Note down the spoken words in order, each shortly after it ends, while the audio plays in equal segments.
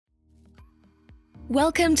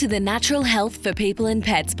Welcome to the Natural Health for People and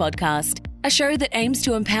Pets podcast, a show that aims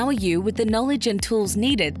to empower you with the knowledge and tools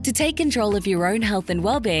needed to take control of your own health and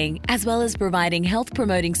well-being, as well as providing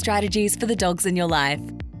health-promoting strategies for the dogs in your life.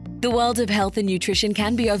 The world of health and nutrition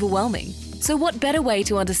can be overwhelming, so what better way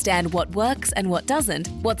to understand what works and what doesn't,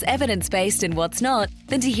 what's evidence-based and what's not,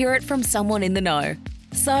 than to hear it from someone in the know.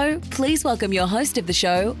 So, please welcome your host of the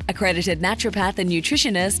show, accredited naturopath and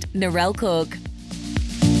nutritionist, Narelle Cook.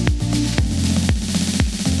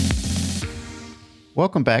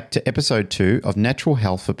 Welcome back to episode 2 of Natural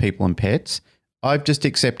Health for People and Pets. I've just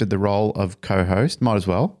accepted the role of co-host. Might as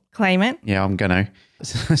well. Claim it. Yeah, I'm going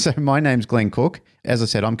to. So my name's Glenn Cook. As I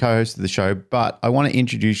said, I'm co-host of the show, but I want to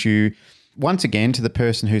introduce you once again to the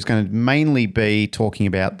person who's going to mainly be talking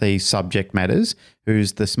about these subject matters,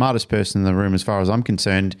 who's the smartest person in the room as far as I'm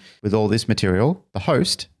concerned with all this material, the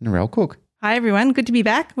host, Narelle Cook. Hi, everyone. Good to be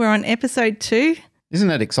back. We're on episode 2. Isn't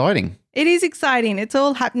that exciting? It is exciting. It's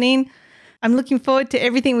all happening. I'm looking forward to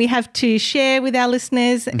everything we have to share with our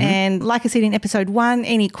listeners. Mm-hmm. And like I said in episode 1,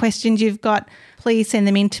 any questions you've got, please send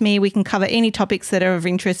them in to me. We can cover any topics that are of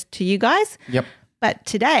interest to you guys. Yep. But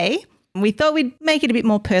today, we thought we'd make it a bit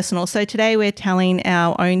more personal. So today we're telling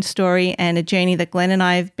our own story and a journey that Glenn and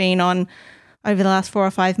I have been on over the last 4 or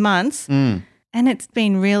 5 months. And it's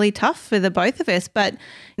been really tough for the both of us. But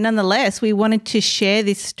nonetheless, we wanted to share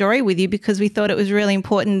this story with you because we thought it was really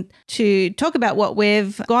important to talk about what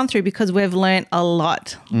we've gone through, because we've learnt a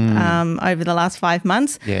lot over the last 5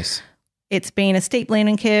 months. Yes. It's been a steep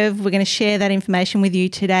learning curve. We're going to share that information with you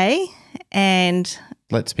today. And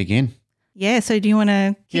let's begin. Yeah, so do you want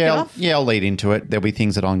to kick it off? Yeah, I'll lead into it. There'll be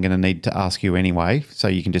things that I'm going to need to ask you anyway, so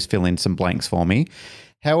you can just fill in some blanks for me.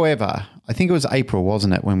 However, I think it was April,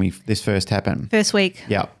 wasn't it, when this first happened? First week.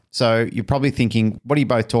 Yeah. So you're probably thinking, what are you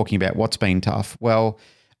both talking about? What's been tough? Well,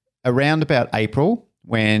 around about April,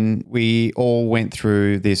 when we all went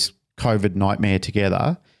through this COVID nightmare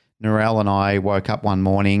together, Narelle and I woke up one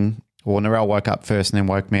morning, or Narelle woke up first and then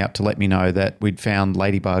woke me up to let me know that we'd found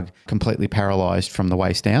Ladybug completely paralysed from the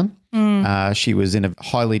waist down. She was in a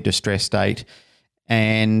highly distressed state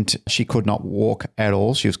and she could not walk at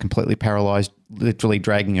all. She was completely paralysed, literally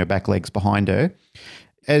dragging her back legs behind her.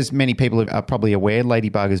 As many people are probably aware,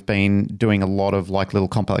 Ladybug has been doing a lot of like little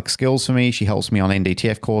complex skills for me. She helps me on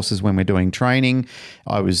NDTF courses when we're doing training.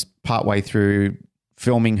 I was partway through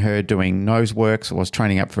filming her doing nose works. I was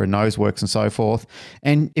training up for her nose works and so forth.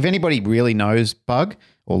 And if anybody really knows Bug,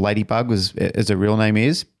 or Ladybug as her real name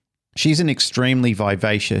is, she's an extremely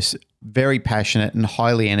vivacious, very passionate and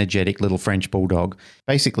highly energetic little French bulldog.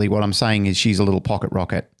 Basically what I'm saying is she's a little pocket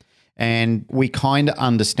rocket. And we kind of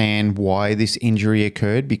understand why this injury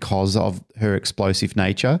occurred because of her explosive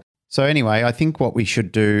nature. So anyway, I think what we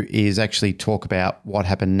should do is actually talk about what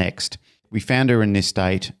happened next. We found her in this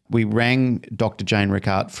state. We rang Dr. Jane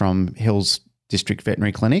Rickart from Hills District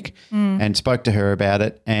Veterinary Clinic and spoke to her about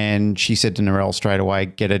it. And she said to Narelle straight away,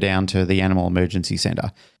 get her down to the Animal Emergency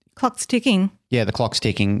Centre. Clock's ticking. Yeah, the clock's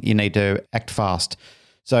ticking. You need to act fast.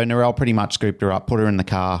 So Narelle pretty much scooped her up, put her in the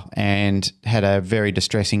car and had a very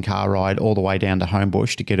distressing car ride all the way down to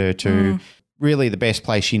Homebush to get her to really the best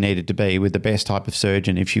place she needed to be with the best type of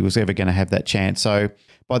surgeon if she was ever going to have that chance. So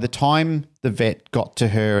by the time the vet got to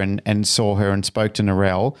her and saw her and spoke to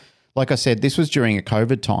Narelle, like I said, this was during a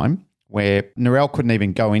COVID time where Narelle couldn't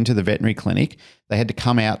even go into the veterinary clinic. They had to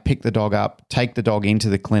come out, pick the dog up, take the dog into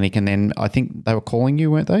the clinic, and then I think they were calling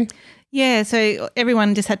you, weren't they? Yeah, so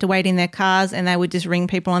everyone just had to wait in their cars and they would just ring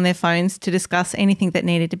people on their phones to discuss anything that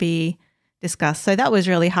needed to be discussed. So that was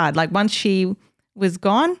really hard. Like once she was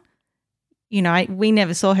gone, we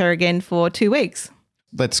never saw her again for 2 weeks.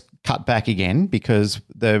 Let's cut back again, because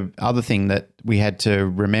the other thing that we had to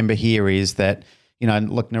remember here is that,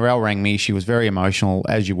 look, Narelle rang me. She was very emotional,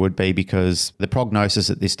 as you would be, because the prognosis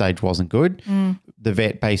at this stage wasn't good. The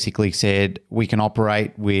vet basically said we can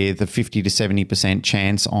operate with a 50 to 70%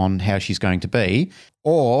 chance on how she's going to be,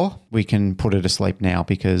 or we can put her to sleep now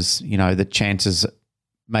because, the chances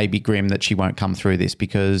may be grim that she won't come through this,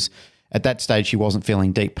 because at that stage she wasn't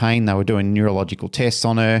feeling deep pain. They were doing neurological tests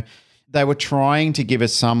on her. They were trying to give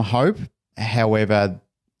us some hope. However,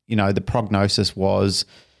 the prognosis was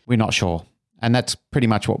we're not sure. And that's pretty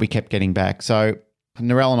much what we kept getting back. So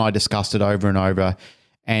Narelle and I discussed it over and over.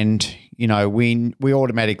 And, we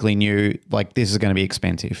automatically knew like this is going to be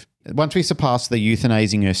expensive. Once we surpassed the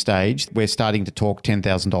euthanizing her stage, we're starting to talk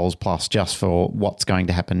 $10,000 plus just for what's going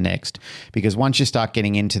to happen next. Because once you start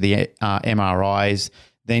getting into the MRIs,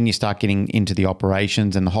 then you start getting into the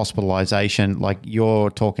operations and the hospitalization, like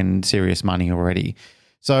you're talking serious money already.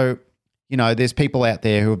 So, there's people out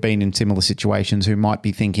there who have been in similar situations who might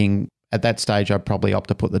be thinking, at that stage, I'd probably opt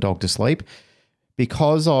to put the dog to sleep.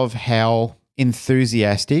 because of how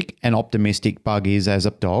enthusiastic and optimistic Bug is as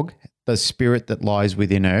a dog, the spirit that lies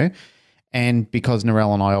within her, and because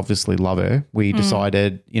Narelle and I obviously love her, we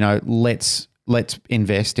decided, let's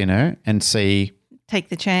invest in her and take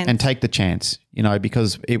the chance,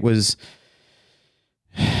 because it was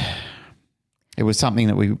something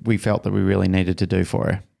that we felt that we really needed to do for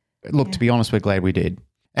her. Look, to be honest, we're glad we did.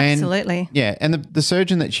 And, absolutely. Yeah. And the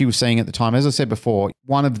surgeon that she was seeing at the time, as I said before,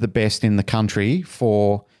 one of the best in the country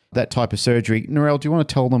for that type of surgery. Narelle, do you want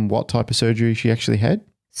to tell them what type of surgery she actually had?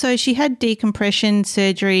 So she had decompression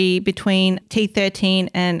surgery between T13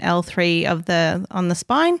 and L3 on the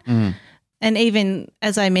spine. And even,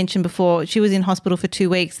 as I mentioned before, she was in hospital for 2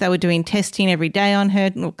 weeks. They were doing testing every day on her,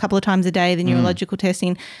 a couple of times a day, the neurological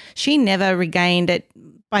testing. She never regained it.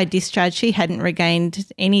 By discharge, she hadn't regained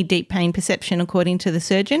any deep pain perception, according to the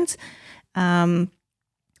surgeons,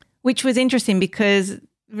 which was interesting because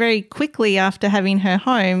very quickly after having her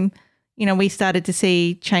home, we started to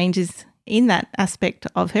see changes in that aspect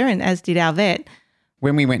of her, and as did our vet.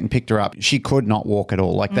 When we went and picked her up, she could not walk at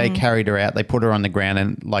all. Like they carried her out, they put her on the ground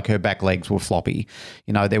and like her back legs were floppy.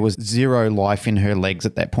 There was zero life in her legs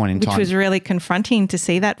at that point in time. Which was really confronting to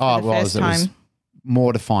see that for the first time. It was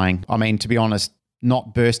mortifying. I mean, to be honest,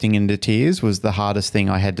 not bursting into tears was the hardest thing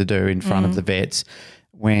I had to do in front of the vets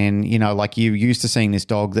when, like you're used to seeing this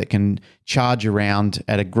dog that can charge around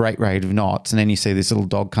at a great rate of knots, and then you see this little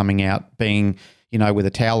dog coming out being, with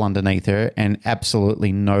a towel underneath her and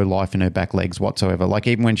absolutely no life in her back legs whatsoever. Like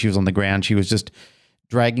even when she was on the ground, she was just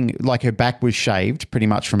dragging, like her back was shaved pretty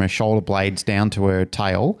much from her shoulder blades down to her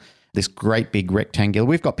tail. This great big rectangle.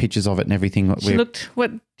 We've got pictures of it and everything. She looked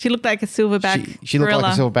like a silverback She looked gorilla.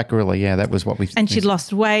 like a silverback gorilla. Yeah, that was what we. And she'd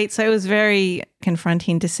lost weight, so it was very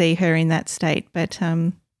confronting to see her in that state. But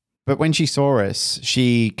when she saw us,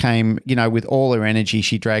 she came, with all her energy.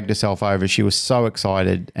 She dragged herself over. She was so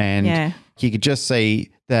excited, and you could just see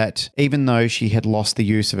that even though she had lost the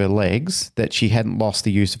use of her legs, that she hadn't lost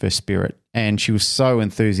the use of her spirit, and she was so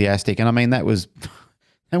enthusiastic. And I mean, that was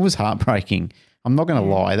heartbreaking. I'm not going to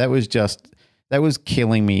lie. That was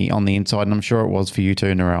killing me on the inside, and I'm sure it was for you too,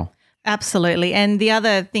 Narelle. Absolutely. And the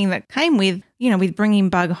other thing that came with bringing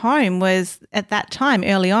Bug home was at that time,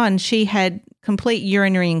 early on, she had complete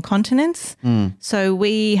urinary incontinence. So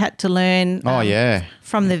we had to learn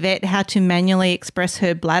from the vet how to manually express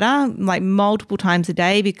her bladder like multiple times a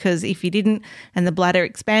day, because if you didn't and the bladder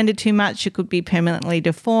expanded too much, she could be permanently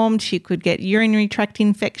deformed. She could get urinary tract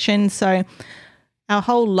infection. So our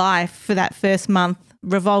whole life for that first month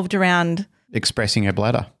revolved around expressing her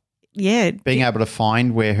bladder. Yeah. Being able to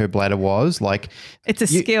find where her bladder was. Like it's a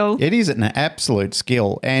skill. It is an absolute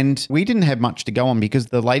skill. And we didn't have much to go on because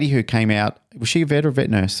the lady who came out, was she a vet or a vet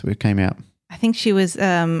nurse who came out? I think she was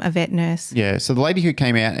a vet nurse. Yeah. So the lady who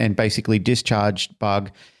came out and basically discharged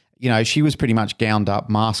Bug, she was pretty much gowned up,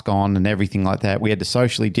 mask on and everything like that. We had to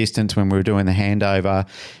socially distance when we were doing the handover.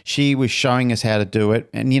 She was showing us how to do it.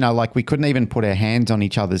 And, we couldn't even put our hands on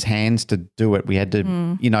each other's hands to do it. We had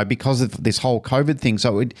to, because of this whole COVID thing.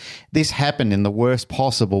 So this happened in the worst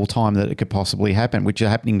possible time that it could possibly happen, which is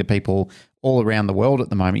happening to people all around the world at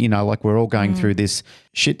the moment. We're all going through this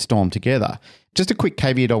shitstorm together. Just a quick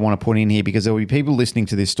caveat I want to put in here, because there will be people listening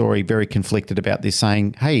to this story very conflicted about this,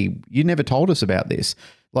 saying, hey, you never told us about this.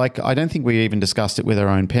 Like, I don't think we even discussed it with our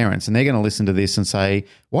own parents, and they're going to listen to this and say,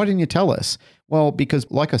 why didn't you tell us? Well, because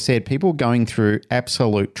like I said, people going through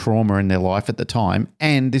absolute trauma in their life at the time,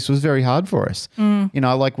 and this was very hard for us.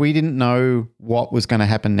 We didn't know what was going to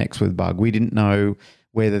happen next with Bug. We didn't know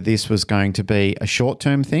whether this was going to be a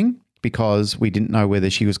short-term thing, because we didn't know whether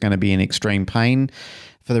she was going to be in extreme pain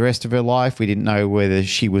for the rest of her life. We didn't know whether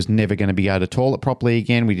she was never going to be able to toilet properly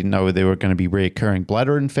again. We didn't know whether there were going to be recurring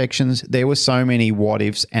bladder infections. There were so many what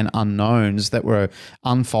ifs and unknowns that were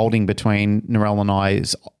unfolding between Narelle and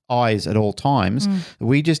I's eyes at all times.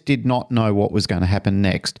 We just did not know what was going to happen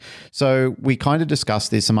next. So we kind of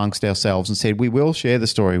discussed this amongst ourselves and said, we will share the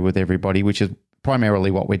story with everybody, which is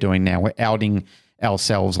primarily what we're doing now. We're outing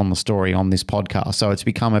ourselves on the story on this podcast. So it's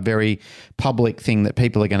become a very public thing that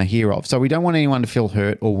people are going to hear of. So we don't want anyone to feel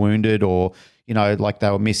hurt or wounded or, like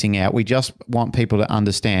they were missing out. We just want people to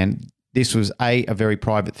understand this was a very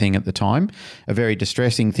private thing at the time, a very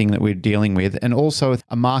distressing thing that we're dealing with, and also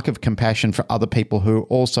a mark of compassion for other people who are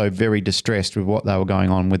also very distressed with what they were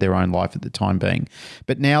going on with their own life at the time being.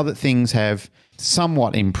 But now that things have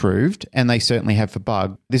somewhat improved, and they certainly have for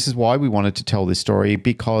Bug, this is why we wanted to tell this story,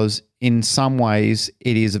 because in some ways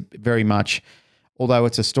it is very much, although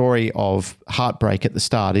it's a story of heartbreak at the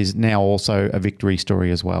start, is now also a victory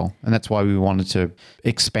story as well. And that's why we wanted to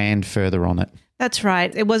expand further on it. That's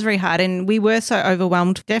right. It was very hard and we were so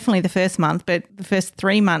overwhelmed, definitely the first month, but the first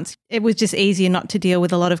 3 months, it was just easier not to deal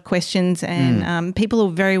with a lot of questions and people are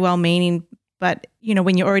very well meaning, but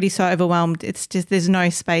when you're already so overwhelmed, it's just there's no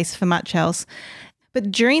space for much else.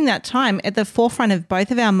 But during that time, at the forefront of both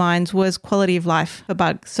of our minds was quality of life for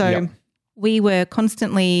Bug. So we were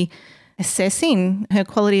constantly assessing her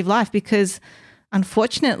quality of life because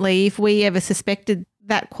unfortunately, if we ever suspected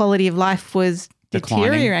that quality of life was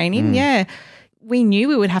deteriorating, we knew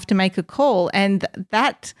we would have to make a call. And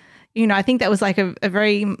that, I think that was like a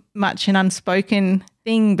very much an unspoken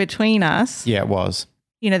thing between us. Yeah, it was.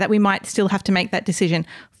 That we might still have to make that decision.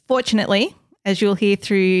 Fortunately, as you'll hear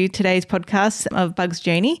through today's podcast of Bug's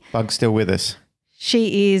journey. Bug's still with us.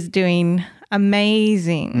 She is doing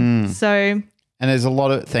amazing. So, and there's a lot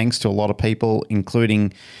of thanks to a lot of people,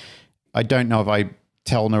 including, I don't know if I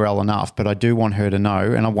tell Narelle enough, but I do want her to know,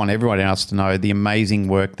 and I want everyone else to know the amazing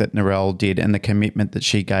work that Narelle did and the commitment that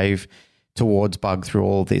she gave towards Bug through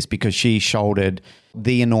all of this, because she shouldered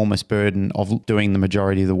the enormous burden of doing the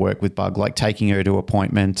majority of the work with Bug, like taking her to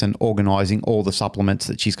appointments and organising all the supplements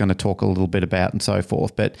that she's going to talk a little bit about and so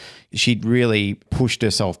forth. But she'd really pushed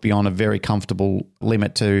herself beyond a very comfortable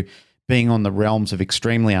limit to being on the realms of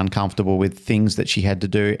extremely uncomfortable with things that she had to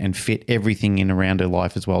do and fit everything in around her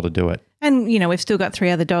life as well to do it. And, we've still got 3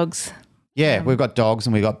 other dogs. Yeah, we've got dogs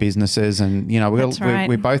and we've got businesses and,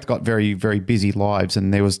 we both got very, very busy lives,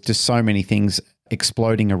 and there was just so many things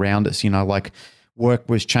exploding around us, like work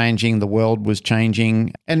was changing, the world was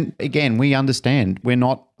changing. And again, we understand we're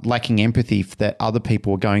not lacking empathy that other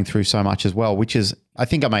people were going through so much as well, which is, I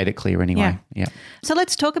think I made it clear anyway. Yeah. So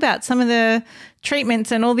let's talk about some of the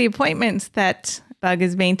treatments and all the appointments that Bug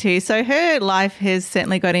has been to. So her life has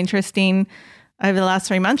certainly got interesting over the last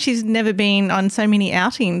 3 months. She's never been on so many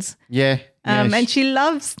outings. Yeah. And she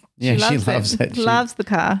loves it. Loves the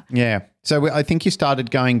car. Yeah. So I think you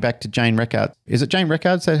started going back to Jane Rickard. Is it Jane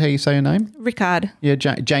Rickard? Is that how you say her name? Rickard. Yeah,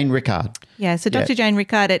 Jane Rickard. Yeah, so Dr. Jane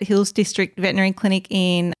Rickard at Hills District Veterinary Clinic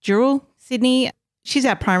in Dural, Sydney. She's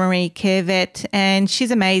our primary care vet and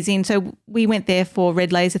she's amazing. So we went there for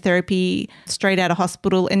red laser therapy straight out of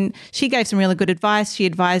hospital, and she gave some really good advice. She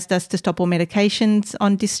advised us to stop all medications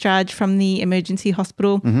on discharge from the emergency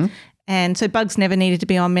hospital. Mm-hmm. And so Bug's never needed to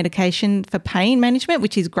be on medication for pain management,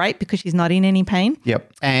 which is great because she's not in any pain.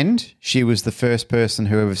 Yep. And she was the first person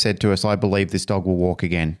who ever said to us, I believe this dog will walk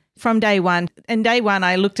again. From day one. And day one,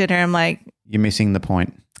 I looked at her and I'm like, you're missing the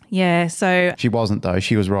point. Yeah. So she wasn't though.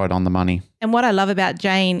 She was right on the money. And what I love about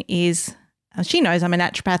Jane is she knows I'm a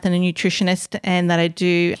naturopath and a nutritionist and that I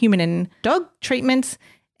do human and dog treatments.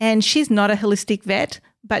 And she's not a holistic vet,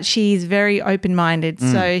 but she's very open-minded.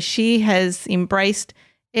 So she has embraced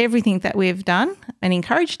everything that we've done and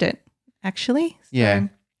encouraged it, actually.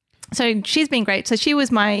 So she's been great. So she was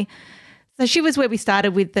where we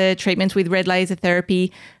started with the treatments with red laser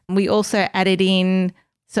therapy. We also added in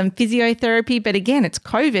some physiotherapy, but again, it's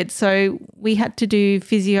COVID. So we had to do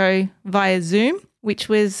physio via Zoom, which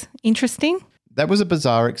was interesting. That was a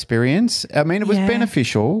bizarre experience. I mean, it was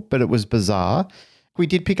beneficial, but it was bizarre. We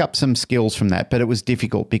did pick up some skills from that, but it was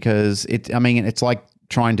difficult because it's like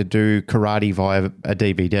trying to do karate via a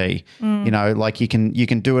DVD. Like you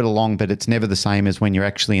can do it along, but it's never the same as when you're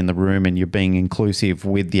actually in the room and you're being inclusive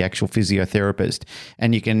with the actual physiotherapist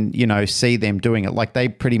and you can, see them doing it. Like they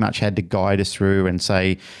pretty much had to guide us through and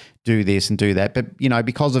say, do this and do that. But,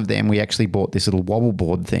 because of them, we actually bought this little wobble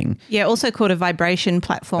board thing. Yeah, also called a vibration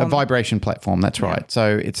platform. A vibration platform, that's right.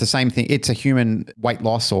 So it's the same thing. It's a human weight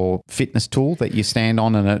loss or fitness tool that you stand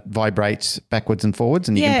on and it vibrates backwards and forwards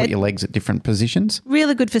and you can put your legs at different positions.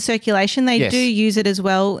 Really good for circulation. They do use it as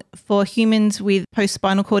well for humans with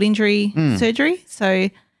post-spinal cord injury surgery.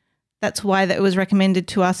 So that's why that was recommended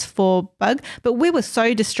to us for Bug. But we were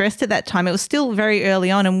so distressed at that time. It was still very early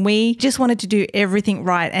on and we just wanted to do everything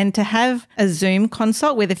right. And to have a Zoom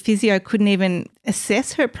consult where the physio couldn't even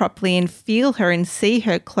assess her properly and feel her and see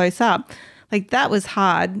her close up, like that was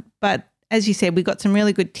hard. But as you said, we got some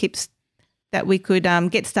really good tips that we could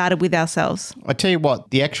get started with ourselves. I tell you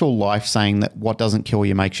what, the actual life saying that what doesn't kill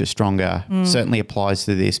you makes you stronger certainly applies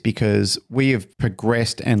to this because we have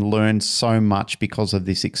progressed and learned so much because of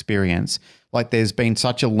this experience. Like there's been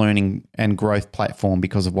such a learning and growth platform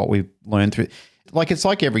because of what we've learned through. Like it's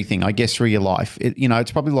like everything, I guess, through your life.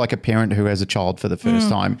 It's probably like a parent who has a child for the first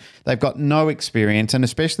time. They've got no experience, and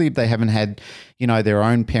especially if they haven't had, their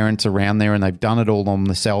own parents around there and they've done it all on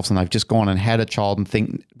themselves and they've just gone and had a child and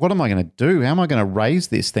think, what am I going to do? How am I going to raise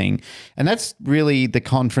this thing? And that's really the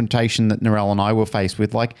confrontation that Narelle and I were faced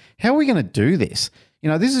with. Like, how are we going to do this?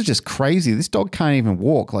 this is just crazy. This dog can't even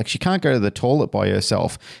walk. Like, she can't go to the toilet by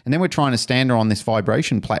herself. And then we're trying to stand her on this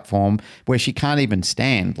vibration platform where she can't even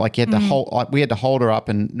stand. Like, we had to hold her up,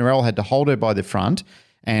 and Narelle had to hold her by the front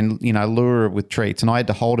and, lure her with treats. And I had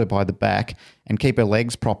to hold her by the back and keep her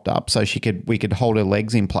legs propped up so we could hold her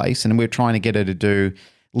legs in place. And we were trying to get her to do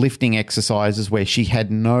lifting exercises where she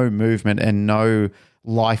had no movement and no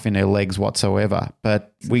life in her legs whatsoever.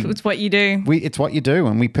 But it's what you do. It's what you do,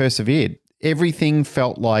 and we persevered. Everything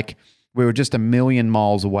felt like we were just a million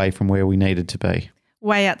miles away from where we needed to be.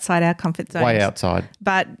 Way outside our comfort zones. Way outside.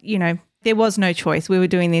 But, there was no choice. We were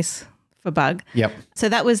doing this for Bug. Yep. So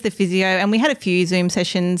that was the physio, and we had a few Zoom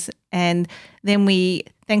sessions, and then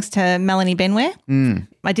thanks to Melanie Benware,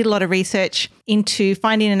 I did a lot of research into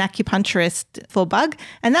finding an acupuncturist for Bug,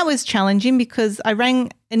 and that was challenging because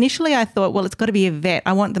initially I thought, well, it's got to be a vet.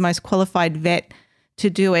 I want the most qualified vet to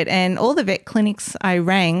do it, and all the vet clinics I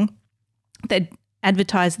rang that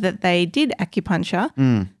advertised that they did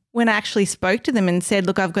acupuncture, when I actually spoke to them and said,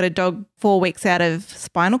 look, I've got a dog 4 weeks out of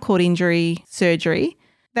spinal cord injury surgery,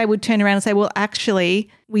 they would turn around and say, well, actually,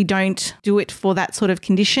 we don't do it for that sort of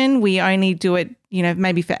condition. We only do it,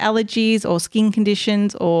 maybe for allergies or skin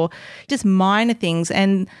conditions or just minor things.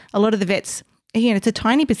 And a lot of the vets, it's a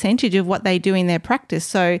tiny percentage of what they do in their practice.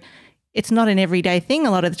 So it's not an everyday thing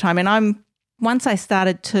a lot of the time. And once I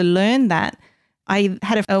started to learn that, I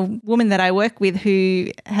had a woman that I work with who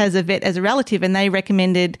has a vet as a relative, and they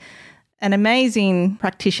recommended an amazing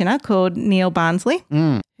practitioner called Neil Barnsley,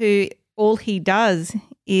 who all he does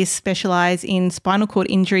is specialise in spinal cord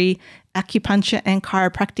injury, acupuncture and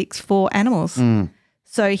chiropractics for animals.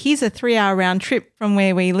 So he's a 3-hour round trip from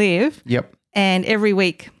where we live. Yep. And every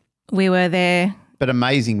week we were there. But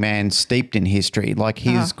amazing man, steeped in history. Like,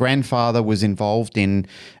 his grandfather was involved in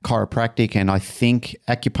chiropractic and I think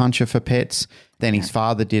acupuncture for pets. Then his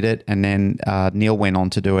father did it, and then Neil went on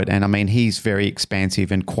to do it. And I mean, he's very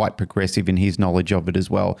expansive and quite progressive in his knowledge of it as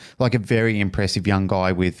well. Like, a very impressive young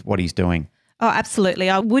guy with what he's doing. Oh, absolutely.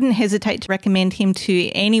 I wouldn't hesitate to recommend him to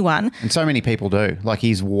anyone. And so many people do. Like,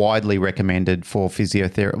 he's widely recommended for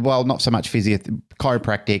physiotherapy. Well, not so much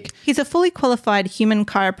chiropractic. He's a fully qualified human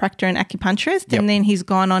chiropractor and acupuncturist. And then he's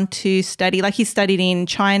gone on to study, like, he studied in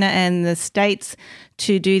China and the States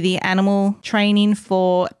to do the animal training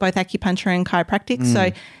for both acupuncture and chiropractic.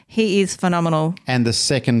 So he is phenomenal. And the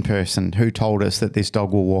second person who told us that this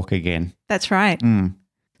dog will walk again. That's right.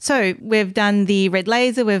 So we've done the red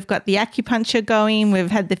laser, we've got the acupuncture going, we've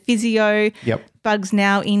had the physio. Yep. Bug's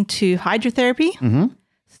now into hydrotherapy.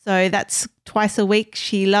 So that's twice a week.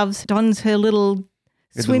 She dons her little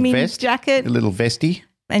swimming jacket. A little vestie.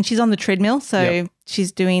 And she's on the treadmill. So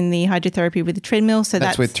she's doing the hydrotherapy with the treadmill. So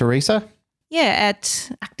that's with Teresa? Yeah,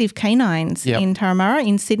 at Active Canines in Turramurra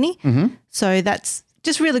in Sydney. So that's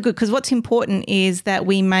just really good, because what's important is that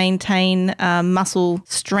we maintain muscle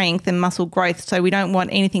strength and muscle growth. So we don't want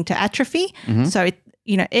anything to atrophy. So,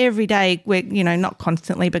 every day we're, not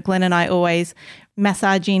constantly, but Glenn and I always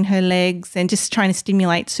massaging her legs and just trying to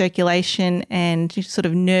stimulate circulation and just sort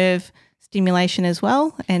of nerve stimulation as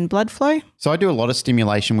well, and blood flow. So I do a lot of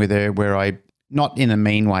stimulation with her where not in a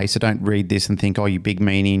mean way, so don't read this and think, oh, you big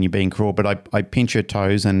meanie and you're being cruel, but I pinch her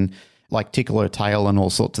toes and tickle her tail and all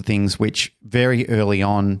sorts of things, which very early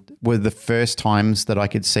on were the first times that I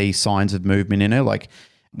could see signs of movement in her. Like,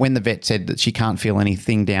 when the vet said that she can't feel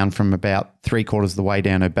anything down from about 3/4 of the way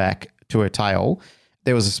down her back to her tail,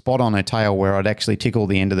 there was a spot on her tail where I'd actually tickle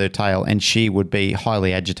the end of her tail and she would be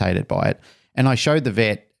highly agitated by it. And I showed the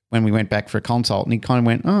vet when we went back for a consult, and he kind of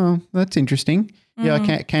went, oh, that's interesting. Yeah,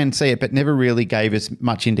 I can see it, but never really gave us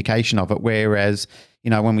much indication of it. Whereas,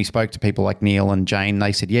 when we spoke to people like Neil and Jane,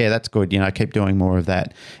 they said, yeah, that's good. Keep doing more of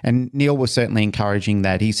that. And Neil was certainly encouraging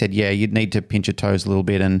that. He said, yeah, you'd need to pinch her toes a little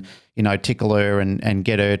bit and, tickle her and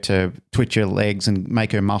get her to twitch her legs and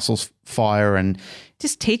make her muscles fire, and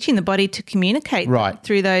just teaching the body to communicate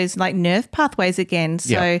through those nerve pathways again.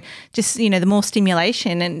 So just, the more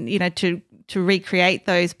stimulation and, to recreate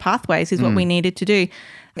those pathways is what we needed to do.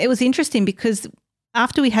 It was interesting because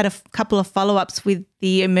after we had a couple of follow-ups with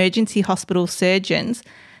the emergency hospital surgeons,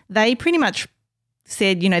 they pretty much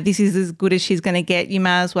said, this is as good as she's going to get. You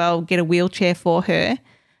may as well get a wheelchair for her.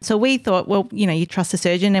 So we thought, well, you trust the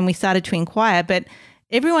surgeon, and we started to inquire. But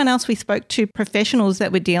everyone else we spoke to, professionals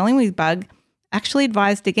that were dealing with Bug, actually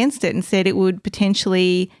advised against it and said it would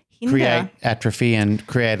potentially create atrophy and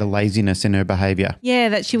create a laziness in her behaviour. Yeah,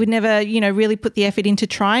 that she would never, really put the effort in to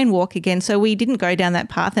try and walk again. So we didn't go down that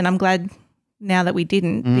path, and I'm glad now that we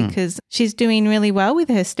didn't because she's doing really well with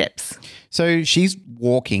her steps. So she's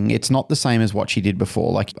walking. It's not the same as what she did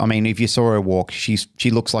before. Like, I mean, if you saw her walk, she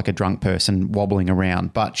looks like a drunk person wobbling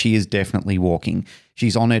around, but she is definitely walking.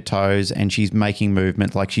 She's on her toes and she's making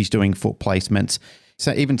movement, like she's doing foot placements.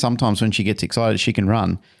 So even sometimes when she gets excited, she can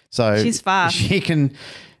run. So she's fast.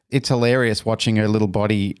 It's hilarious watching her little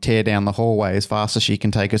body tear down the hallway as fast as she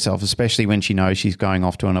can take herself, especially when she knows she's going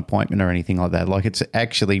off to an appointment or anything like that. Like, it's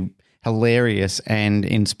actually hilarious and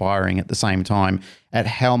inspiring at the same time at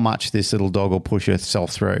how much this little dog will push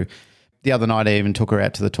herself through. The other night I even took her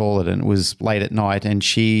out to the toilet and it was late at night and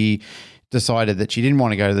she decided that she didn't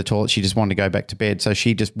want to go to the toilet. She just wanted to go back to bed. So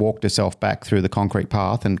she just walked herself back through the concrete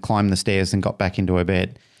path and climbed the stairs and got back into her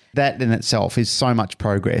bed. That in itself is so much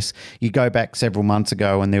progress. You go back several months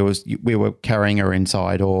ago and we were carrying her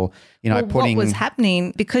inside or, putting... What was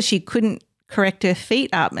happening, because she couldn't correct her feet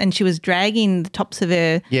up and she was dragging the tops of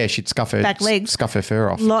her she'd scuff her back legs, scuff her fur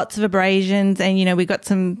off. Lots of abrasions and, we got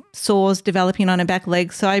some sores developing on her back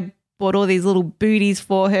legs. So I bought all these little booties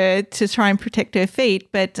for her to try and protect her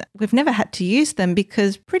feet, but we've never had to use them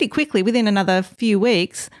because pretty quickly, within another few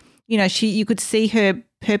weeks, you could see her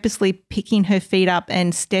purposely picking her feet up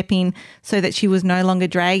and stepping so that she was no longer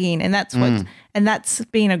dragging. And that's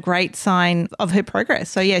been a great sign of her progress.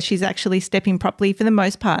 So yeah, she's actually stepping properly for the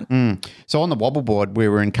most part. So on the wobble board, we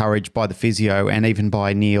were encouraged by the physio and even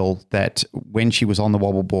by Neil that when she was on the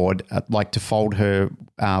wobble board, like to fold her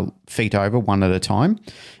feet over one at a time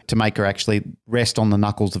to make her actually rest on the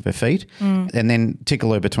knuckles of her feet and then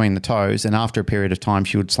tickle her between the toes. And after a period of time,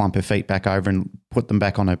 she would slump her feet back over and put them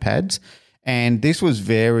back on her pads. And this was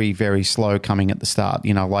very, very slow coming at the start.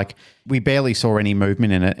 Like we barely saw any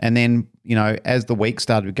movement in it. And then, as the week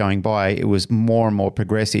started going by, it was more and more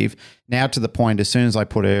progressive. Now to the point, as soon as I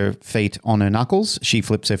put her feet on her knuckles, she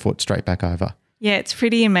flips her foot straight back over. Yeah, it's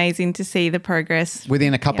pretty amazing to see the progress.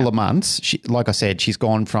 Within a couple of months, like I said, she's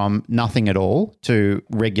gone from nothing at all to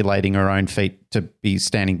regulating her own feet to be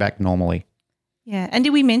standing back normally. Yeah, and did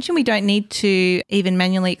we mention we don't need to even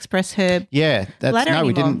manually express her bladder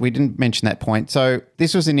anymore? We didn't mention that point. So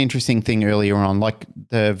this was an interesting thing earlier on. Like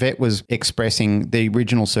the vet was expressing, the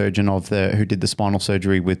original surgeon who did the spinal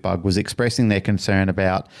surgery with Bug was expressing their concern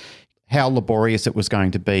about how laborious it was going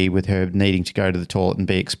to be with her needing to go to the toilet and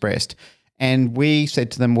be expressed. And we said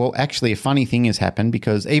to them, well, actually a funny thing has happened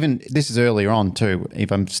because even this is earlier on too,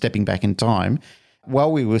 if I'm stepping back in time,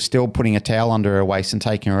 while we were still putting a towel under her waist and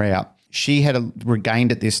taking her out, she had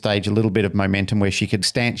regained at this stage a little bit of momentum where she could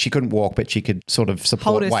stand. She couldn't walk, but she could sort of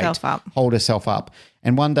support hold herself up.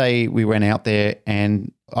 And one day we went out there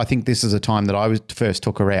and I think this is a time that I first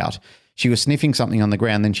took her out. She was sniffing something on the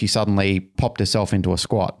ground. Then she suddenly popped herself into a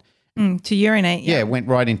squat. To urinate. Yeah, went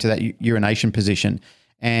right into that urination position.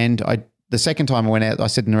 And the second time I went out, I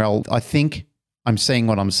said, Narelle, I think I'm seeing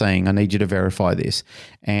what I'm seeing. I need you to verify this.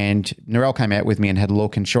 And Narelle came out with me and had a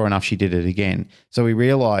look, and sure enough, she did it again. So we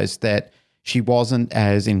realised that she wasn't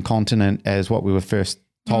as incontinent as what we were first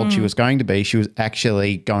told she was going to be. She was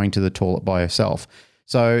actually going to the toilet by herself.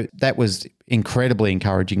 So that was incredibly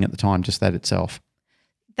encouraging at the time, just that itself.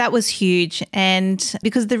 That was huge. And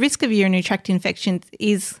because the risk of urinary tract infections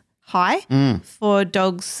is high for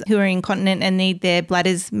dogs who are incontinent and need their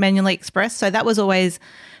bladders manually expressed. So that was always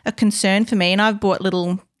a concern for me. And I've bought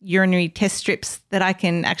little urinary test strips that I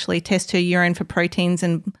can actually test her urine for proteins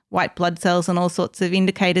and white blood cells and all sorts of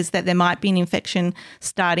indicators that there might be an infection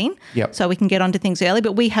starting. Yep. So we can get onto things early,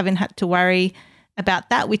 but we haven't had to worry about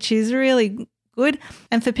that, which is really good.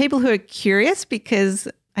 And for people who are curious, because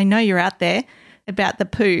I know you're out there, about the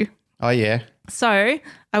poo. Oh, yeah. So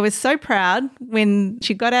I was so proud when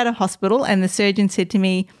she got out of hospital and the surgeon said to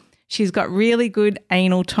me, she's got really good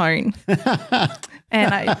anal tone.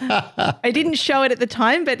 And I didn't show it at the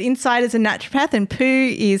time, but inside as a naturopath, and poo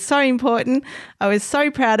is so important, I was so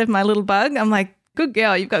proud of my little bug. I'm like, good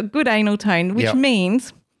girl, you've got good anal tone, which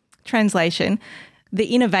means, translation, the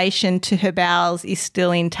innervation to her bowels is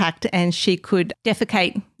still intact and she could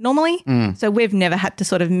defecate normally. So we've never had to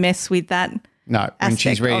sort of mess with that. No, when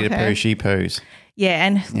she's ready to poo, she poos. Yeah,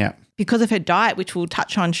 and because of her diet, which we'll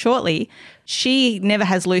touch on shortly, she never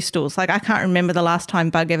has loose stools. Like I can't remember the last time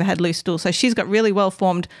Bug ever had loose stools. So she's got really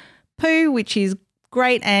well-formed poo, which is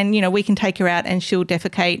great. And, we can take her out and she'll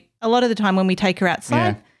defecate. A lot of the time when we take her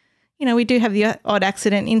outside, we do have the odd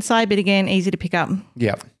accident inside, but again, easy to pick up.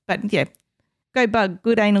 Yeah. But yeah, go Bug,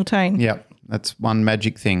 good anal tone. Yeah, that's one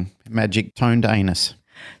magic thing, magic toned anus.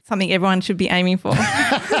 Something everyone should be aiming for.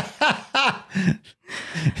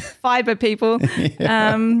 Fiber, people.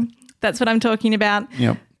 That's what I'm talking about.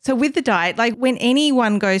 Yep. So with the diet, like when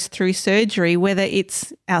anyone goes through surgery, whether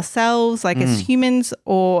it's ourselves, like as humans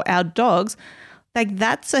or our dogs, like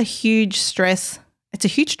that's a huge stress. It's a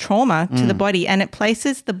huge trauma to the body, and it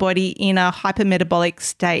places the body in a hypermetabolic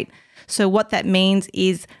state. So what that means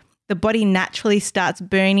is the body naturally starts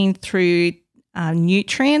burning through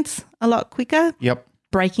nutrients a lot quicker. Yep.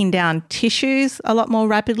 Breaking down tissues a lot more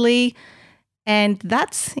rapidly. And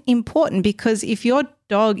that's important because if your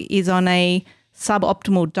dog is on a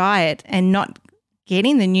suboptimal diet and not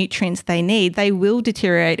getting the nutrients they need, they will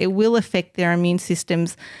deteriorate. It will affect their immune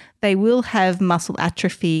systems. They will have muscle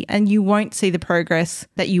atrophy, and you won't see the progress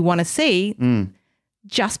that you want to see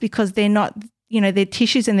just because they're not, their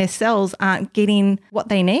tissues and their cells aren't getting what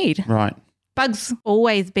they need. Right. Bug's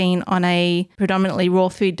always been on a predominantly raw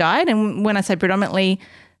food diet. And when I say predominantly,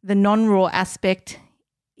 the non-raw aspect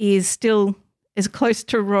is still as close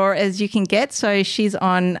to raw as you can get. So she's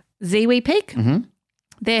on Ziwi Peak.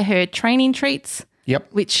 They're her training treats,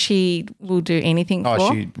 which she will do anything for.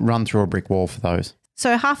 Oh, she'd run through a brick wall for those.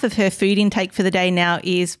 So half of her food intake for the day now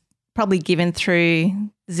is probably given through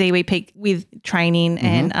Ziwi Peak with training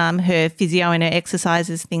and her physio and her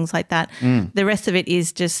exercises, things like that. The rest of it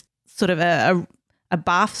is just sort of a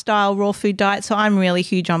bath-style raw food diet. So I'm really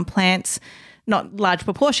huge on plants, not large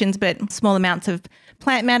proportions, but small amounts of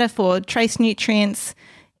plant matter for trace nutrients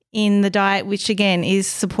in the diet, which again is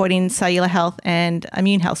supporting cellular health and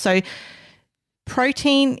immune health. So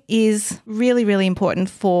protein is really, really important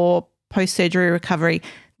for post-surgery recovery.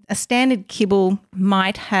 A standard kibble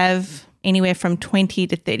might have anywhere from 20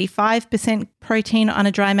 to 35% protein on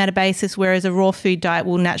a dry matter basis, whereas a raw food diet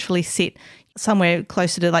will naturally sit somewhere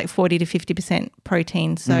closer to like 40 to 50%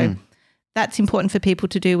 protein. So that's important for people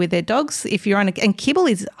to do with their dogs. If you're and kibble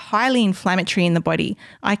is highly inflammatory in the body.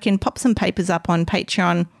 I can pop some papers up on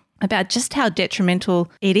Patreon about just how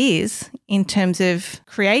detrimental it is in terms of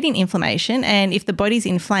creating inflammation. And if the body's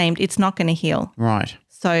inflamed, it's not going to heal. Right.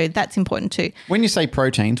 So that's important too. When you say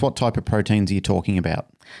proteins, what type of proteins are you talking about?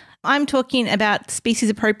 I'm talking about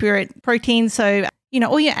species-appropriate proteins. So,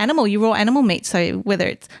 all your raw animal meat. So whether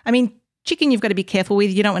it's, chicken you've got to be careful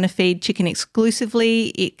with. You don't want to feed chicken exclusively.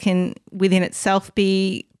 It can within itself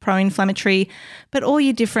be pro-inflammatory. But all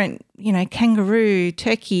your different, kangaroo,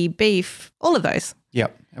 turkey, beef, all of those.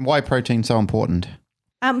 Yep. And why protein so important?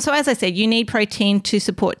 So as I said, you need protein to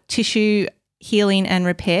support tissue healing and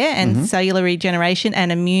repair and cellular regeneration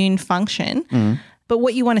and immune function. But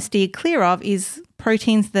what you want to steer clear of is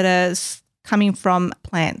proteins that are coming from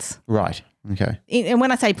plants. Right. Okay. And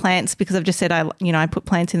when I say plants, because I've just said I put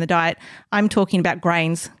plants in the diet, I'm talking about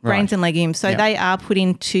grains and legumes. So they are put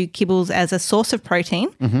into kibbles as a source of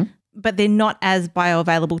protein, but they're not as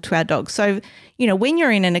bioavailable to our dogs. So, when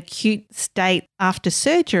you're in an acute state after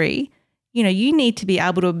surgery, you need to be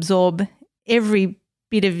able to absorb every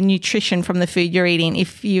bit of nutrition from the food you're eating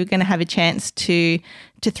if you're going to have a chance to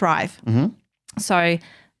thrive. So,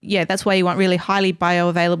 that's why you want really highly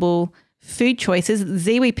bioavailable food choices.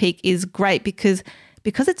 Ziwi Peak is great because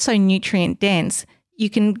it's so nutrient dense,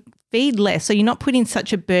 you can feed less. So you're not putting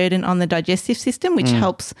such a burden on the digestive system, which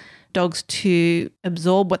helps dogs to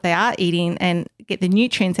absorb what they are eating and get the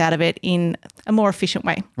nutrients out of it in a more efficient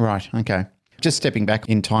way. Right. Okay. Just stepping back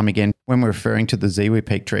in time again, when we're referring to the Ziwi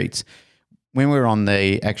Peak treats, when we're on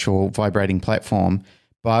the actual vibrating platform,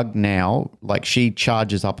 Bug now, like she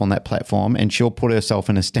charges up on that platform and she'll put herself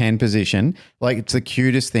in a stand position. Like it's the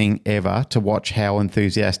cutest thing ever to watch how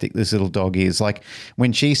enthusiastic this little dog is. Like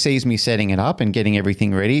when she sees me setting it up and getting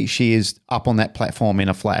everything ready, she is up on that platform in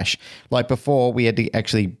a flash. Like before we had to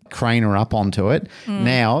actually crane her up onto it.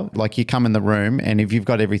 Now, like you come in the room and if you've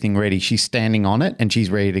got everything ready, she's standing on it and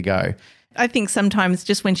she's ready to go. I think sometimes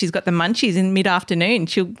just when she's got the munchies in mid-afternoon,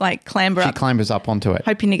 she'll like clamber up. She clambers up onto it.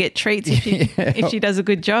 Hoping to get treats if she does a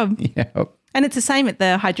good job. Yeah. And it's the same at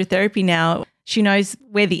the hydrotherapy now. She knows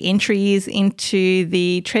where the entry is into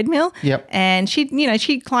the treadmill. Yep. And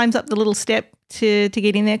she climbs up the little step to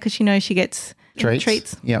get in there because she knows she gets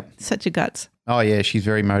treats. Yep. Such a guts. Oh, yeah, she's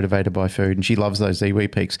very motivated by food and she loves those Ziwi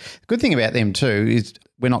Peaks. The good thing about them too is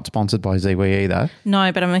we're not sponsored by Ziwi either.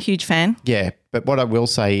 No, but I'm a huge fan. Yeah, but what I will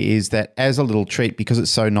say is that as a little treat, because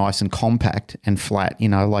it's so nice and compact and flat,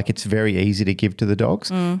 like it's very easy to give to the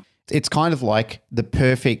dogs. It's kind of like the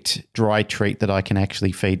perfect dry treat that I can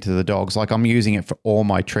actually feed to the dogs. Like I'm using it for all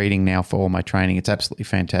my treating now, for all my training. It's absolutely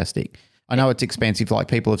fantastic. I know it's expensive. Like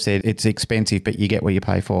people have said, it's expensive, but you get what you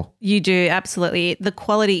pay for. You do, absolutely. The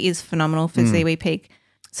quality is phenomenal for Ziwi Peak.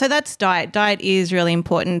 So that's diet. Diet is really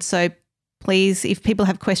important. So please, if people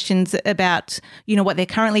have questions about, you know, what they're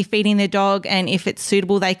currently feeding their dog and if it's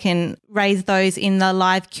suitable, they can raise those in the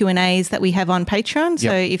live Q&As that we have on Patreon.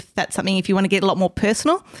 So if that's something, if you want to get a lot more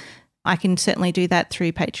personal, I can certainly do that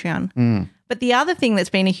through Patreon. But the other thing that's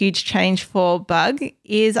been a huge change for Bug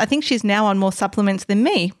is I think she's now on more supplements than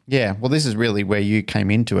me. Yeah, well, this is really where you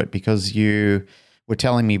came into it, because you were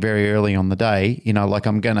telling me very early on the day, you know, like,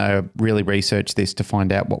 I'm going to really research this to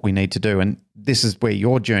find out what we need to do. And this is where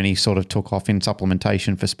your journey sort of took off in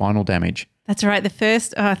supplementation for spinal damage. That's right.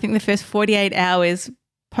 I think the first 48 hours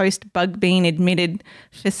post Bug being admitted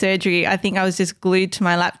for surgery, I think I was just glued to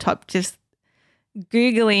my laptop, just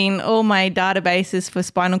Googling all my databases for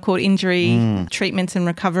spinal cord injury treatments and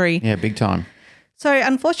recovery. Yeah, big time. So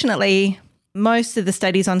unfortunately, most of the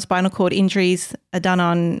studies on spinal cord injuries are done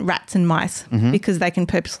on rats and mice because they can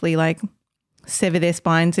purposely like sever their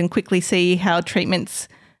spines and quickly see how treatments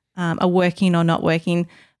are working or not working.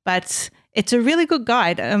 But it's a really good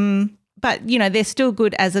guide. But, you know, they're still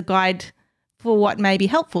good as a guide for what may be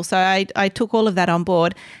helpful. So I took all of that on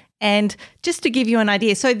board. And just to give you an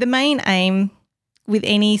idea, so the main aim with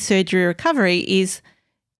any surgery recovery is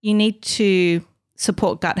you need to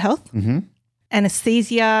support gut health.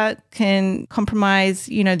 Anesthesia can compromise,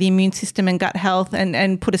 you know, the immune system and gut health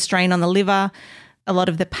and put a strain on the liver. A lot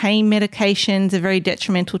of the pain medications are very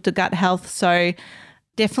detrimental to gut health. So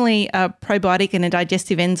definitely a probiotic and a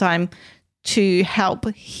digestive enzyme to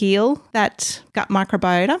help heal that gut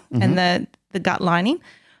microbiota and the gut lining.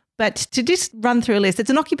 But to just run through a list,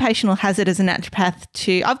 it's an occupational hazard as a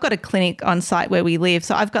naturopath I've got a clinic on site where we live.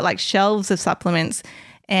 So I've got like shelves of supplements.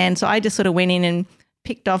 And so I just sort of went in and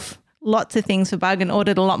picked off lots of things for Bug and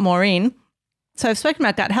ordered a lot more in. So I've spoken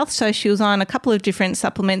about gut health. So she was on a couple of different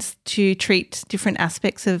supplements to treat different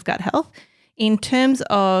aspects of gut health. In terms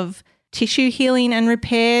of tissue healing and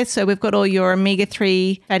repair, so we've got all your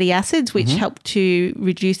omega-3 fatty acids, which help to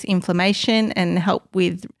reduce inflammation and help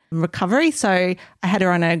with recovery. So I had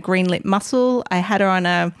her on a green lip mussel. I had her on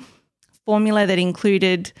a formula that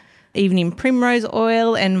included evening primrose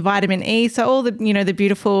oil and vitamin E. So all the, you know, the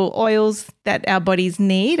beautiful oils that our bodies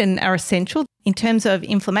need and are essential. In terms of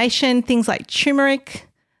inflammation, things like turmeric.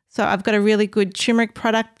 So I've got a really good turmeric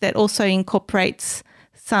product that also incorporates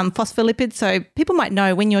some phospholipids. So people might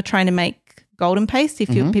know when you're trying to make golden paste, if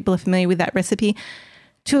people are familiar with that recipe,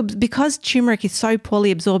 because turmeric is so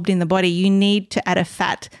poorly absorbed in the body, you need to add a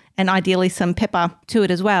fat and ideally some pepper to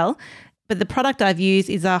it as well. But the product I've used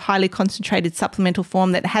is a highly concentrated supplemental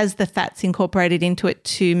form that has the fats incorporated into it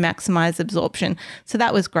to maximize absorption. So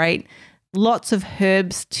that was great. Lots of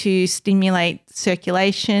herbs to stimulate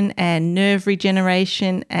circulation and nerve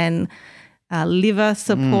regeneration and liver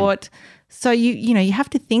support. So you have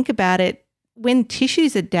to think about it. When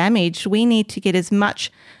tissues are damaged, we need to get as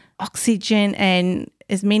much oxygen and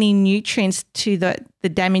as many nutrients to the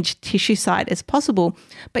damaged tissue site as possible.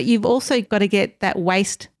 But you've also got to get that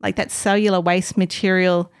waste, like that cellular waste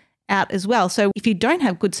material out as well. So if you don't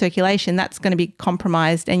have good circulation, that's going to be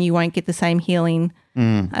compromised and you won't get the same healing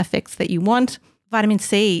effects that you want. Vitamin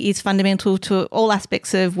C is fundamental to all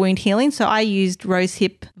aspects of wound healing. So I used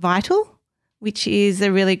Rosehip Vital, which is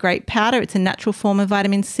a really great powder. It's a natural form of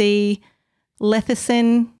vitamin C.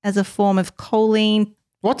 Lecithin as a form of choline.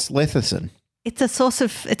 What's lecithin? It's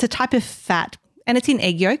a type of fat and it's in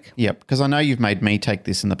egg yolk. Yep, because I know you've made me take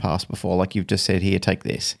this in the past before, like you've just said, here, take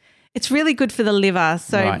this. It's really good for the liver.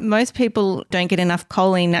 So most people don't get enough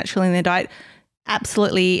choline naturally in their diet.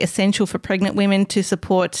 Absolutely essential for pregnant women to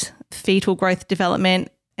support fetal growth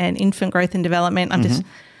development and infant growth and development.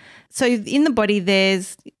 So in the body,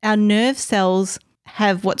 there's our nerve cells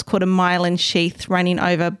have what's called a myelin sheath running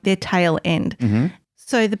over their tail end.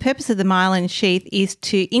 So the purpose of the myelin sheath is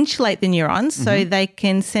to insulate the neurons so they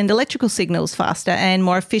can send electrical signals faster and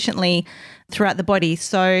more efficiently throughout the body.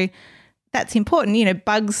 So that's important. You know,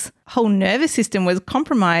 Bug's whole nervous system was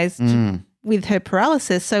compromised with her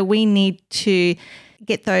paralysis. So we need to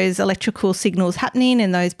get those electrical signals happening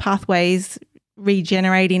and those pathways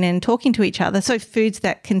regenerating and talking to each other. So foods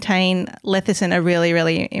that contain lecithin are really,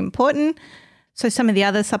 really important. So some of the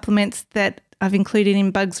other supplements that I've included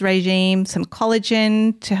in Bug's regime, some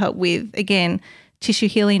collagen to help with, again, tissue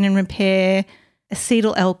healing and repair,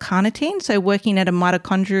 acetyl L-carnitine, so working at a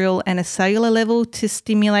mitochondrial and a cellular level to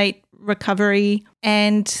stimulate recovery.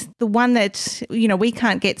 And the one that, you know, we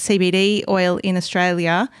can't get CBD oil in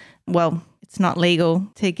Australia. Well, it's not legal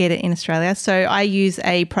to get it in Australia. So I use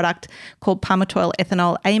a product called palmitoyl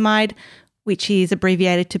ethanol amide, which is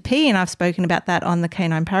abbreviated to P, and I've spoken about that on the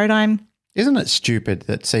Canine Paradigm. Isn't it stupid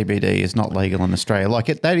that CBD is not legal in Australia? Like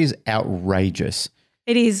that is outrageous.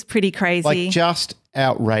 It is pretty crazy. Like just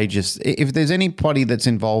outrageous. If there's anybody that's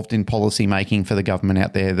involved in policy making for the government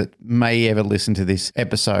out there that may ever listen to this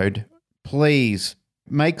episode, please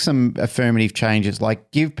make some affirmative changes,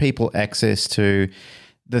 like give people access to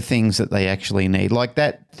the things that they actually need. Like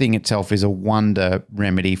that thing itself is a wonder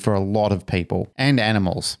remedy for a lot of people and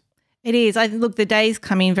animals. It is. Look, the day's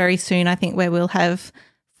coming very soon, I think, where we'll have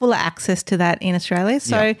fuller access to that in Australia.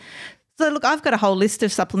 So look, I've got a whole list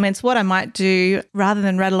of supplements. What I might do, rather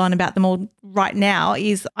than rattle on about them all right now,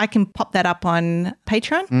 is I can pop that up on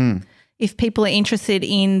Patreon. If people are interested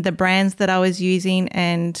in the brands that I was using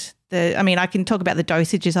and I can talk about the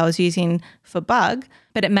dosages I was using for Bug,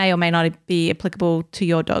 but it may or may not be applicable to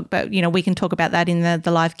your dog. But, we can talk about that in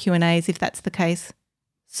the live Q&As if that's the case.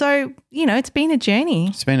 So, it's been a journey.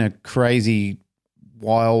 It's been a crazy,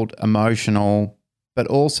 wild, emotional, but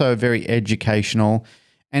also very educational.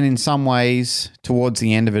 And in some ways, towards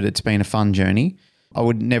the end of it, it's been a fun journey. I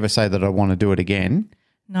would never say that I want to do it again.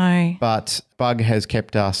 No. But Bug has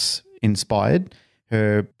kept us inspired.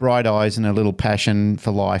 Her bright eyes and her little passion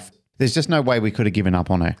for life. There's just no way we could have given up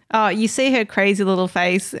on her. Oh, you see her crazy little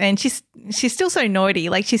face, and she's still so naughty.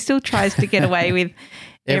 Like, she still tries to get away with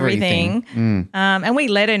everything. And we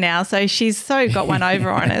let her now, so she's so got one over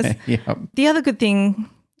on us. Yep. The other good thing,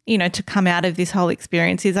 to come out of this whole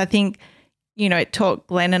experience is I think, it taught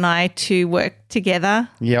Glenn and I to work together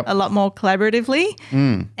a lot more collaboratively.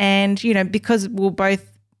 And, because we're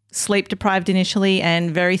both sleep deprived initially and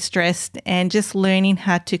very stressed, and just learning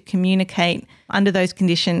how to communicate under those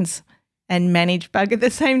conditions and manage Bug at the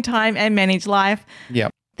same time and manage life.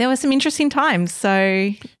 Yep. There were some interesting times.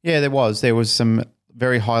 So yeah, there was some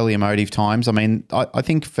very highly emotive times. I mean, I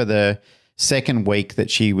think for the second week that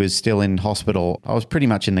she was still in hospital, I was pretty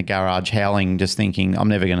much in the garage howling, just thinking I'm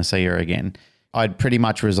never going to see her again. I'd pretty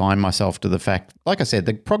much resigned myself to the fact, like I said,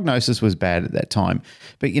 the prognosis was bad at that time.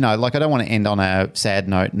 But, I don't want to end on a sad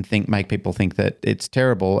note and make people think that it's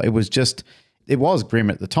terrible. It was grim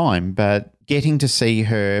at the time, but getting to see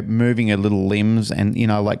her moving her little limbs and,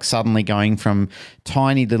 suddenly going from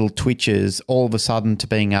tiny little twitches all of a sudden to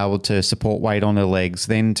being able to support weight on her legs,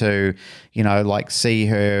 then to, see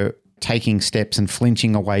her taking steps and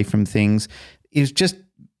flinching away from things, is just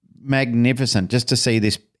magnificent just to see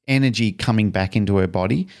this energy coming back into her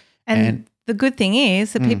body. And the good thing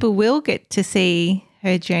is that people will get to see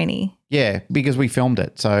her journey. Yeah, because we filmed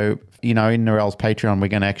it. So, in Narelle's Patreon, we're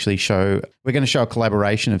going to show a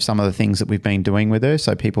collaboration of some of the things that we've been doing with her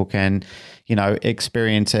so people can,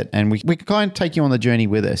 experience it, and we can kind of take you on the journey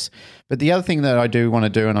with us. But the other thing that I do want to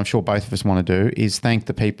do, and I'm sure both of us want to do, is thank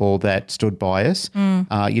the people that stood by us,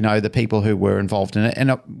 the people who were involved in it.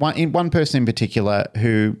 And one person in particular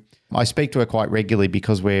who I speak to her quite regularly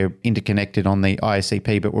because we're interconnected on the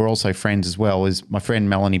ISCP, but we're also friends as well, is my friend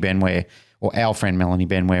Melanie Benware, or our friend Melanie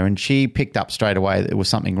Benware, and she picked up straight away that there was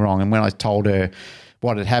something wrong. And when I told her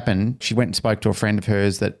what had happened, she went and spoke to a friend of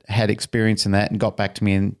hers that had experience in that and got back to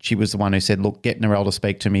me, and she was the one who said, look, get Narelle to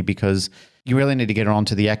speak to me because you really need to get her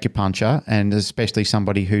onto the acupuncture, and especially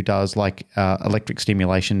somebody who does electric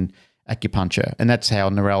stimulation acupuncture. And that's how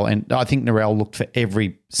Narelle, and I think Narelle looked for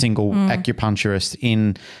every single acupuncturist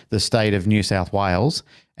in the state of New South Wales,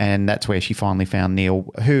 and that's where she finally found Neil,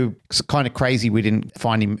 who's kind of crazy we didn't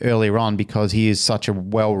find him earlier on because he is such a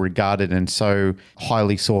well-regarded and so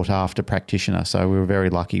highly sought-after practitioner. So we were very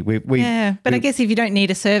lucky. I guess if you don't need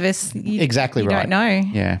a service, you don't know.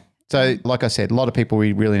 Yeah. So like I said, a lot of people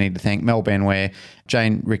we really need to thank: Mel Benware,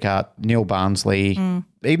 Jane Rickard, Neil Barnsley,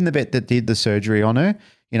 even the vet that did the surgery on her.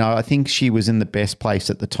 I think she was in the best place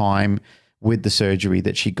at the time with the surgery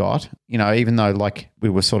that she got, even though we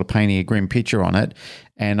were sort of painting a grim picture on it.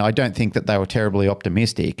 And I don't think that they were terribly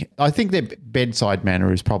optimistic. I think their bedside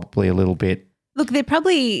manner is probably a little bit. Look,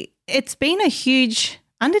 it's been a huge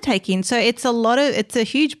undertaking. So it's a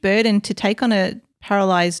huge burden to take on a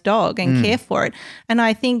paralyzed dog and care for it. And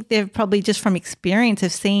I think they've probably just from experience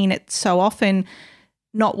have seen it so often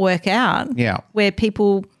not work out. Yeah. Where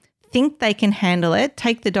people think they can handle it,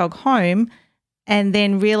 take the dog home, and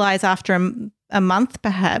then realize after a month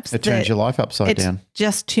perhaps it turns your life upside down. It's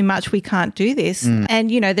just too much. We can't do this. And,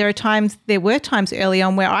 there were times early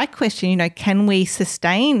on where I questioned, can we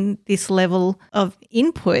sustain this level of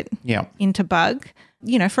input into Bug,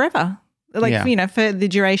 forever? For the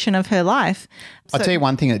duration of her life. I'll tell you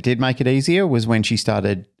one thing that did make it easier was when she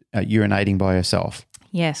started urinating by herself.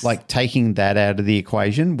 Yes. Taking that out of the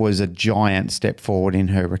equation was a giant step forward in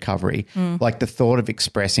her recovery. The thought of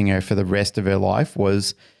expressing her for the rest of her life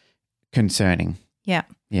was concerning. Yeah.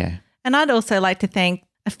 Yeah. And I'd also like to thank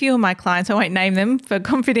a few of my clients. I won't name them for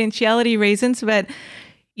confidentiality reasons, but,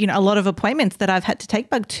 a lot of appointments that I've had to take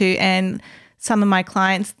Bug to, and some of my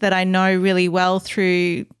clients that I know really well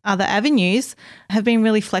through other avenues have been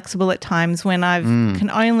really flexible at times when I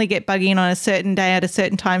can only get Buggy in on a certain day at a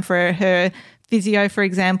certain time for her physio, for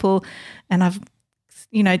example, and I've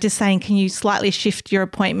just saying, can you slightly shift your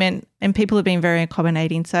appointment? And people have been very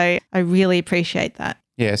accommodating. So I really appreciate that.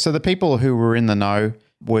 Yeah. So the people who were in the know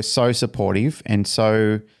were so supportive and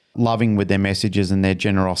so loving with their messages and their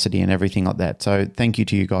generosity and everything like that. So thank you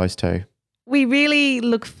to you guys too. We really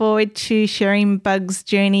look forward to sharing Bug's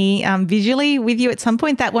journey visually with you at some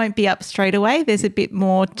point. That won't be up straight away. There's a bit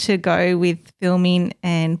more to go with filming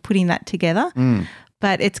and putting that together.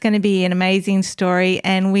 But it's going to be an amazing story,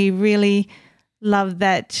 and we really love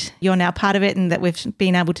that you're now part of it and that we've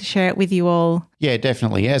been able to share it with you all. Yeah,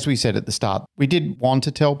 definitely. As we said at the start, we did want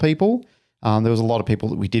to tell people. There was a lot of people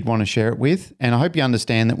that we did want to share it with. And I hope you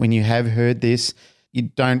understand that when you have heard this, you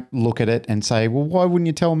don't look at it and say, well, why wouldn't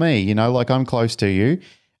you tell me? Like I'm close to you.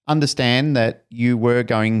 Understand that you were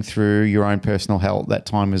going through your own personal hell at that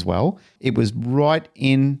time as well. It was right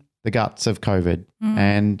in the guts of COVID.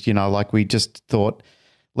 And, we just thought,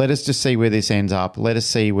 let us just see where this ends up. Let us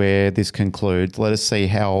see where this concludes. Let us see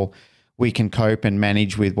how we can cope and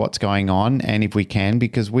manage with what's going on, and if we can,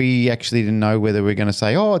 because we actually didn't know whether we're going to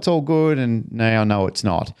say, oh, it's all good, and now, no, it's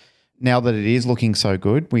not. Now that it is looking so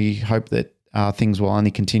good, we hope that things will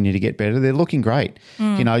only continue to get better. They're looking great.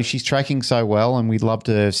 She's tracking so well, and we'd love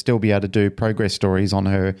to still be able to do progress stories on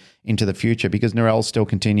her into the future because Narelle's still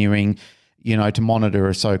continuing, to monitor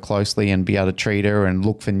her so closely and be able to treat her and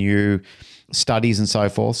look for new studies and so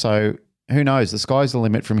forth. So who knows? The sky's the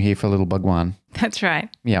limit from here for little Bug One. That's right.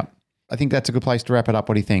 Yeah. I think that's a good place to wrap it up.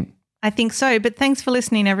 What do you think? I think so. But thanks for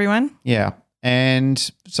listening, everyone. Yeah.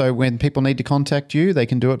 And so when people need to contact you, they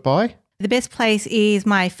can do it by? The best place is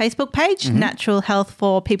my Facebook page, Natural Health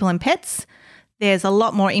for People and Pets. There's a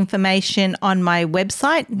lot more information on my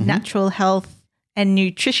website,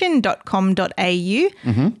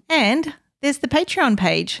 naturalhealthandnutrition.com.au. And there's the Patreon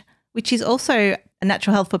page, which is also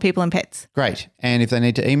Natural Health for People and Pets. Great. And if they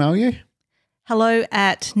need to email you?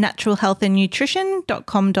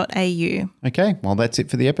 hello@naturalhealthandnutrition.com.au. Okay. Well, that's it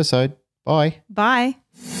for the episode. Bye. Bye.